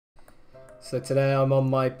So today I'm on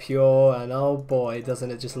my pure and oh boy, doesn't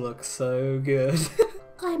it just look so good.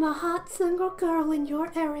 I'm a hot single girl in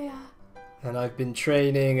your area. And I've been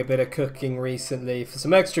training a bit of cooking recently for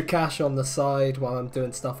some extra cash on the side while I'm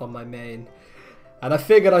doing stuff on my main. And I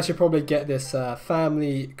figured I should probably get this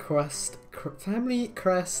family crest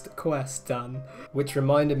quest done, which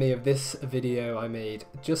reminded me of this video I made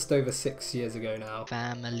just over 6 years ago now.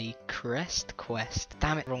 Family crest quest.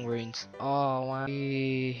 Damn it, wrong runes. Oh, wow.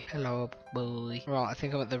 Hello, boy. Right, I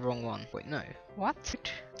think I got the wrong one. Wait, no. What?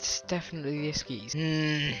 It's definitely this keys.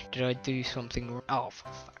 Did I do something wrong? Oh, for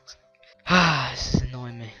fuck's sake. Ah, this is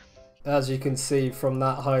annoying me. As you can see from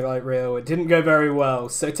that highlight reel, it didn't go very well.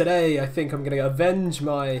 So today I think I'm going to avenge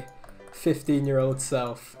my 15-year-old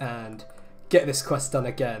self and get this quest done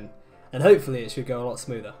again. And hopefully it should go a lot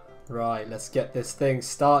smoother. Right, let's get this thing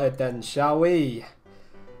started then, shall we?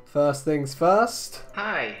 First things first.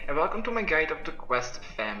 Hi, and welcome to my guide of the quest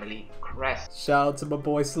Family Crest. Shout out to my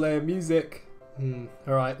boy Slayer Music.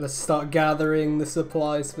 Alright, let's start gathering the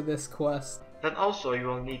supplies for this quest. Then also you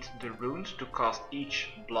will need the runes to cast each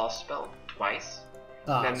blast spell twice.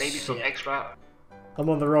 Then maybe some extra... I'm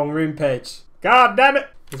on the wrong rune page. God damn it!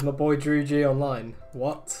 Is my boy Drew G online?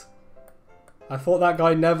 What? I thought that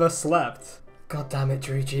guy never slept. God damn it,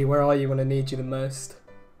 Drew G, where are you when I need you the most?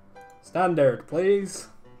 Standard, please.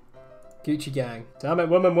 Gucci gang. Damn it,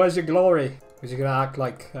 woman, where's your glory? Because you're gonna act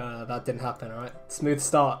like that didn't happen, alright? Smooth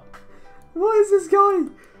start. What is this guy?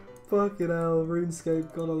 Fucking hell,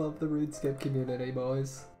 RuneScape, gotta love the RuneScape community,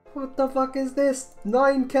 boys. What the fuck is this?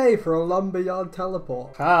 9k for a lumberyard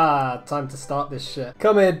teleport. Ah, time to start this shit.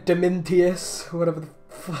 Come here, Demintius, whatever the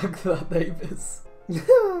fuck that name is.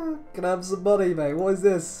 Can I have some money, mate? What is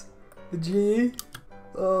this? The G?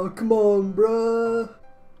 Oh, come on, bruh.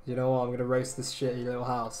 You know what? I'm gonna roast this shitty little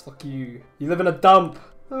house. Fuck you. You live in a dump.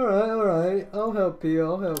 Alright. I'll help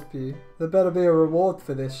you. There better be a reward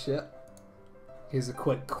for this shit. Here's a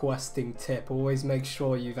quick questing tip. Always make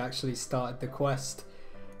sure you've actually started the quest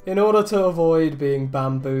in order to avoid being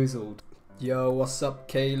bamboozled. Yo, what's up,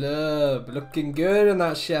 Caleb? Looking good in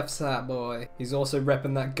that chef's hat, boy. He's also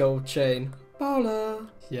repping that gold chain. Baller.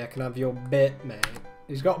 Yeah, can I have your bit, mate?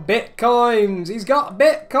 He's got bitcoins!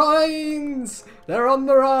 They're on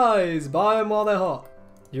the rise! Buy them while they're hot.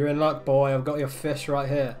 You're in luck, boy. I've got your fish right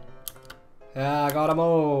here. Yeah, I got them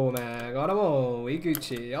all, man. Got them all. We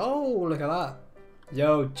Gucci. Oh, look at that.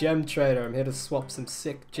 Yo, gem trader. I'm here to swap some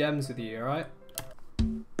sick gems with you, alright?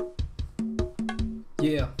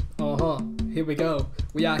 Yeah. Here we go.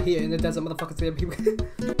 We are here in the desert, motherfuckers.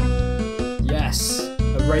 Yes.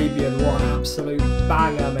 Arabian one, absolute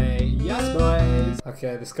banger, mate. Yes, boys.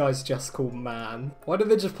 Okay, this guy's just called Man. Why did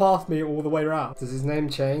they just path me all the way around? Does his name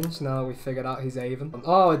change now we figured out he's Avon?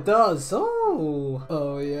 Oh, it does.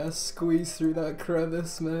 Oh yeah, squeeze through that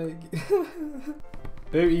crevice, mate.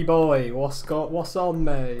 Booty boy, what's on,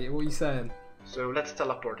 mate? What are you saying? So let's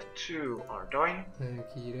teleport to Ardoin.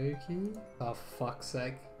 Okie dokie. Oh, for fuck's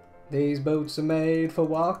sake. These boots are made for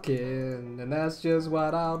walking, and that's just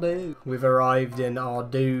what I'll do. We've arrived in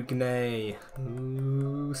Ardugne.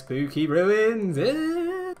 Ooh, spooky ruins.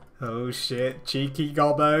 Oh shit, cheeky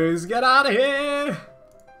gobbos, get out of here!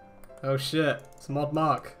 Oh shit, it's Mod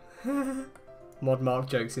Mark. Mod Mark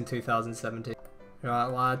jokes in 2017. Right,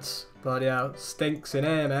 lads, bloody hell, stinks in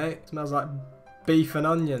here, mate. Smells like beef and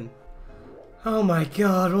onion. Oh my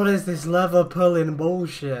god, what is this lever pulling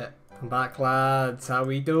bullshit? I'm back, lads, how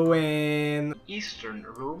we doing? Eastern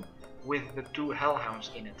room with the 2 hellhounds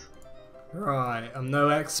in it. Right, I'm no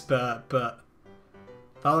expert, but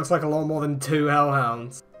that looks like a lot more than 2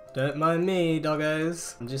 hellhounds. Don't mind me,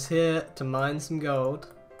 doggos. I'm just here to mine some gold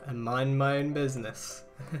and mind my own business.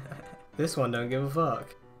 This one don't give a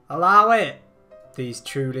fuck. Allow it! These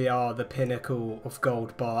truly are the pinnacle of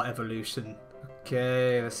gold bar evolution.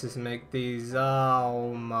 Okay, let's just make these.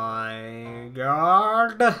 Oh my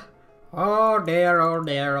god! Oh dear, oh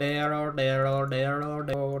dear, oh dear, oh dear, oh dear, oh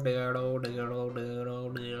dear, oh dear, oh dear, oh dear,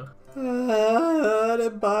 oh dear. I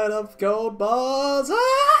didn't buy enough gold bars.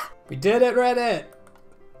 Ah! We did it, Reddit!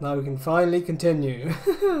 Now we can finally continue.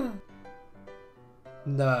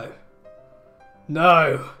 No.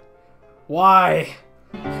 No! Why?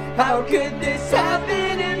 How could this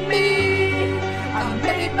happen to me? I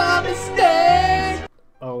made my mistake!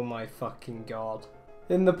 Oh my fucking god.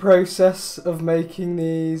 In the process of making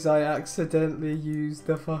these, I accidentally used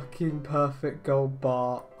the fucking perfect gold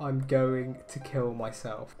bar. I'm going to kill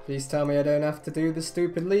myself. Please tell me I don't have to do the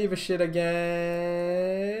stupid lever shit again.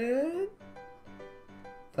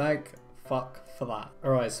 Thank fuck for that.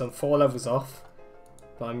 Alright, so I'm 4 levels off.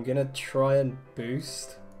 But I'm gonna try and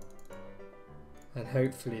boost. And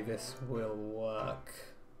hopefully this will work.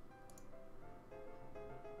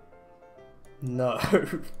 No.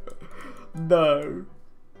 No.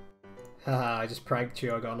 Haha, I just pranked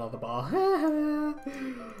you, I got another bar.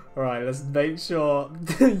 Alright, let's make sure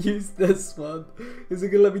to use this one. Is it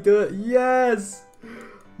gonna let me do it? Yes!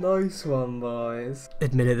 Nice one, boys.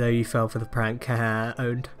 Admit it though, you fell for the prank. Haha,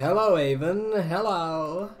 owned. Hello, Avon.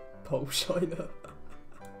 Hello. Pole shiner.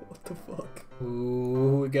 What the fuck?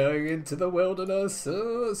 Ooh, we're going into the wilderness.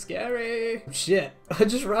 Oh, scary. Shit, I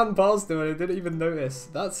just ran past him and I didn't even notice.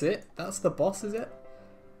 That's it? That's the boss, is it?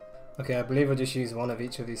 Okay, I believe I'll just use one of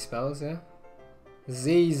each of these spells, yeah? It's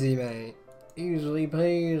easy, mate. Easily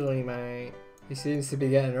peasy, mate. He seems to be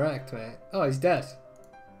getting wrecked, mate. Oh, he's dead.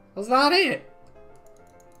 Was that it?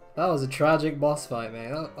 That was a tragic boss fight,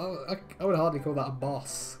 mate. I would hardly call that a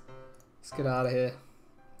boss. Let's get out of here.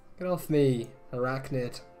 Get off me,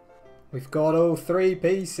 arachnid. We've got all 3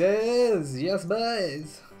 pieces! Yes,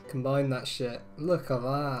 boys! Combine that shit. Look at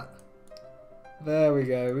that. There we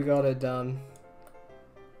go, we got it done.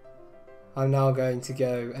 I'm now going to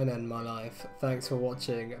go and end my life. Thanks for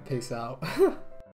watching. Peace out.